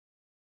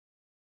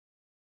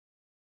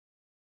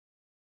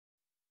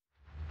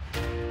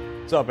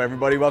What's up,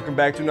 everybody? Welcome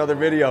back to another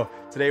video.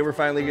 Today we're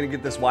finally going to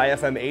get this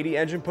YFM80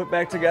 engine put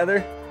back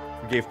together.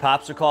 We gave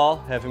Pops a call,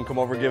 have him come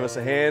over give us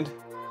a hand.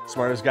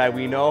 Smartest guy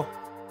we know.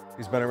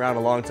 He's been around a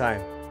long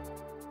time.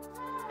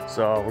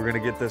 So we're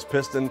going to get this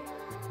piston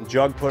and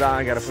jug put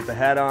on, got to put the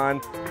head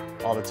on,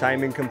 all the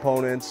timing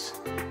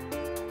components.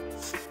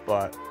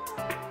 But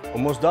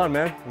almost done,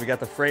 man. We got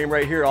the frame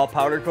right here all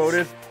powder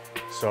coated.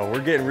 So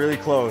we're getting really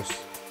close.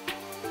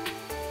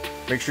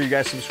 Make sure you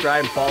guys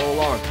subscribe and follow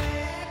along.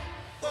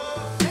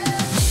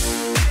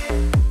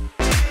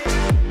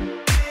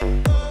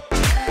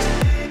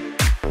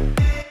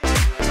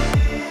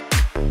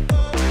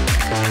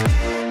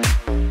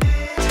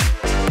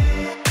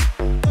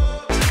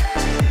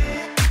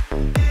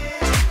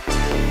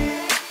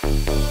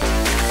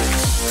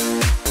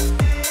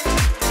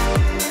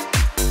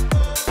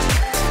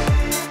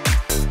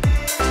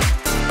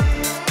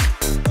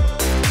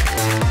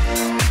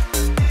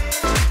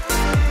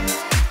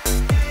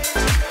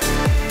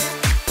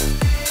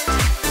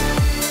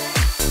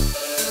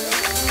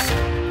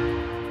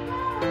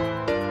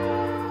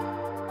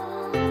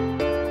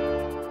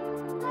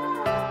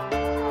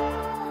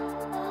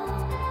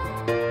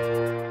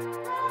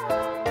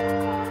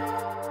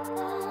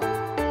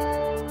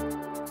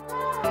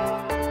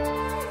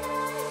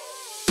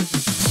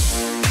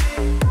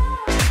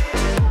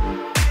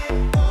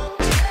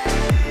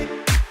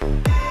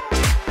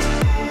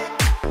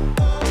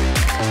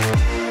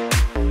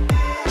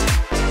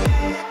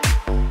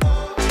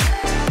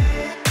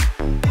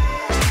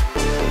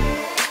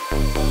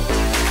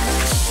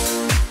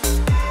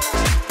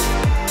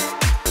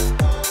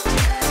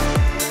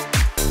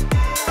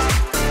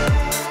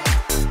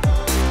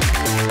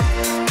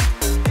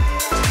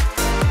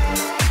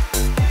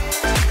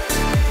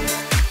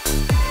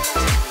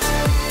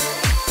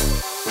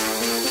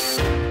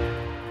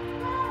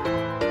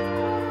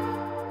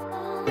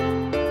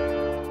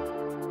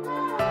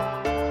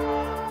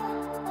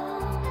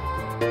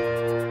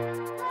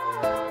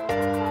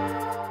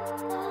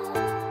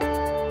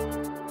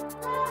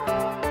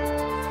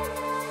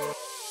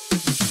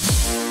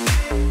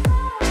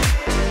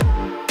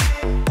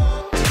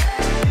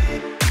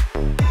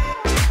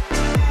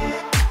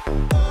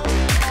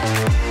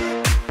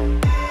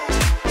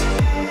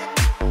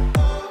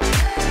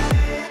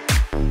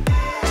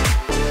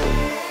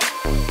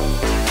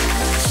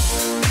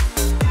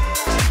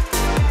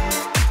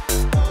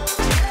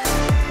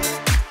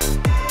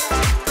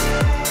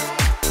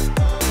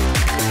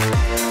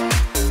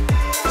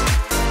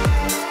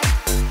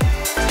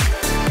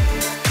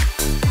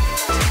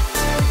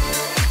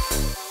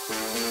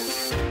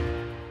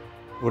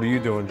 What are you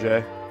doing,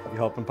 Jay? You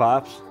helping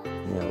Pops?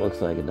 Yeah, it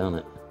looks like it, doesn't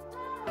it?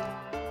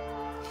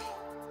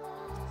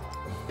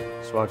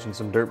 Just watching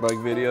some dirt bike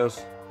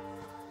videos.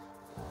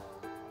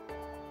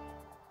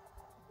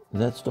 Is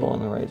that still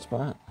in the right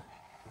spot?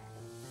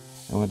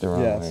 I went the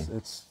wrong way.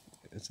 Yes,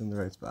 it's in the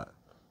right spot.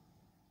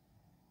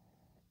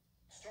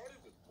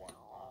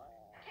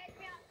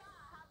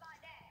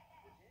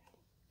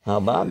 How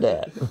about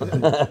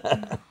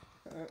that?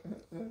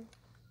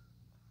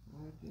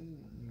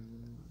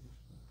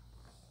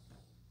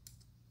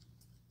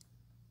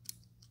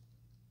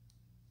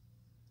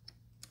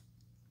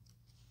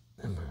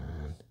 Come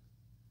on.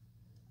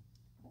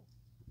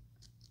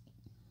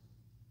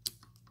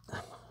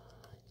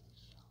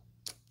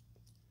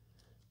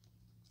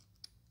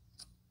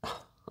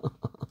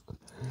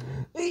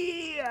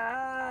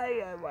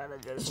 I wanna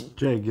just...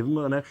 Jay, give him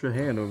an extra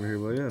hand over here,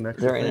 will you? An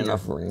extra There ain't finger.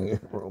 enough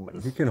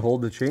room. He can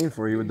hold the chain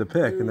for you with the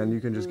pick, and then you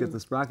can just get the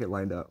sprocket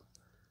lined up.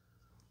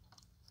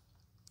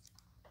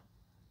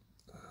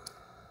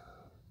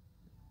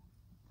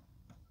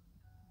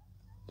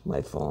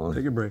 My phone.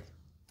 Take a break.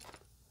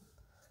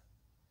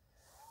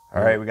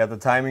 All right, we got the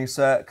timing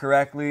set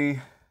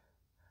correctly.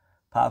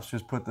 Pops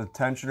just put the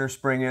tensioner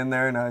spring in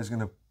there. Now he's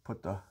going to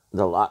put the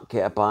lock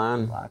cap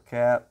on. lock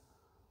cap.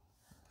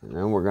 And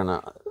then we're going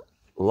to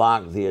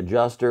lock the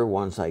adjuster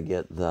once I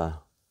get the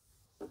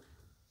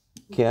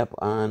cap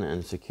on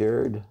and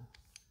secured.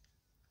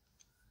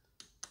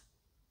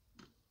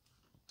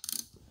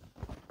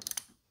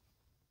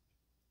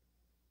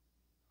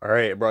 All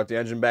right, I brought the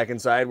engine back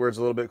inside where it's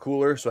a little bit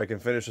cooler so I can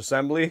finish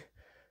assembly.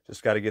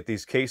 Just got to get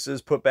these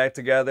cases put back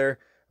together.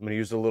 I'm going to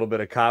use a little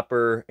bit of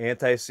copper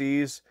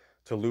anti-seize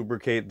to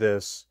lubricate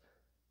this.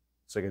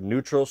 It's like a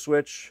neutral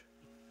switch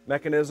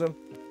mechanism.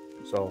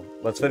 So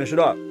let's finish it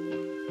up.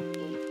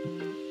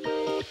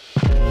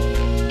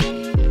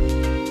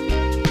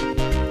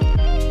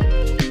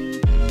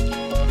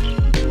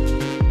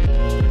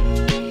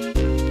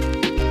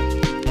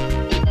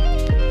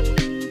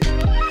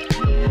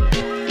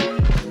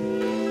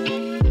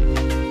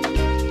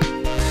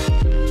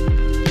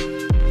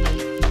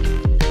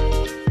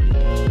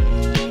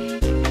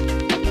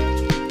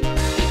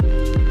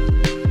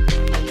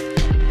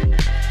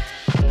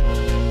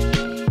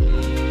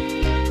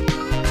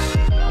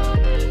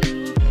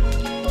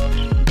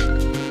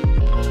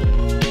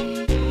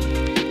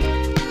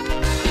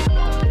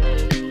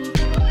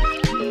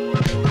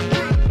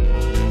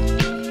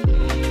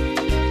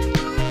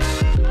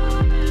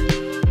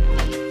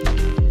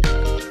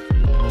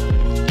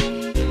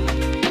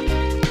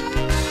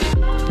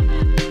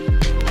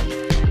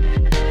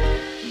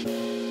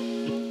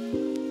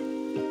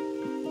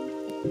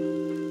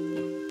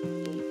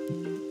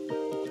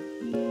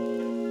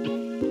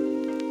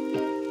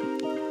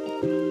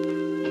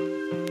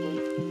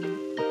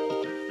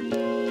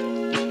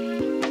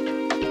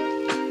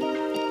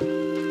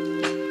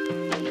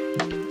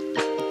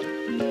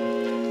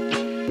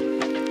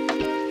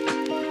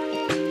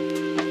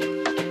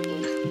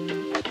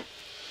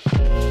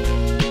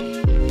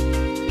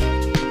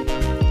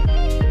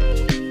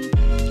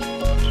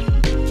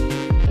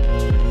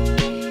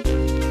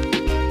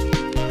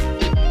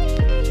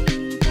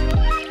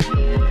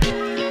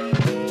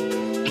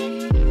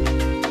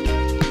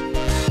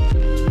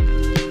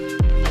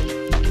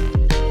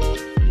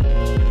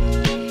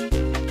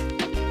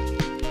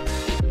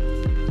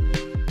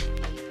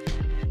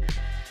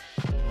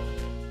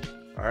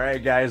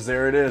 right, guys,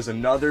 there it is.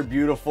 Another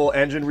beautiful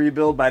engine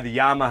rebuild by the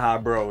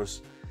Yamaha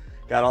Bros.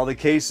 Got all the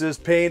cases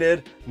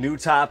painted, new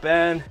top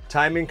end,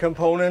 timing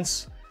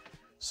components.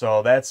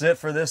 So that's it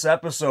for this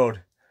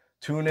episode.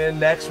 Tune in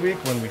next week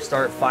when we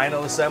start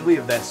final assembly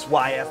of this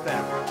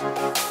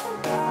YFM.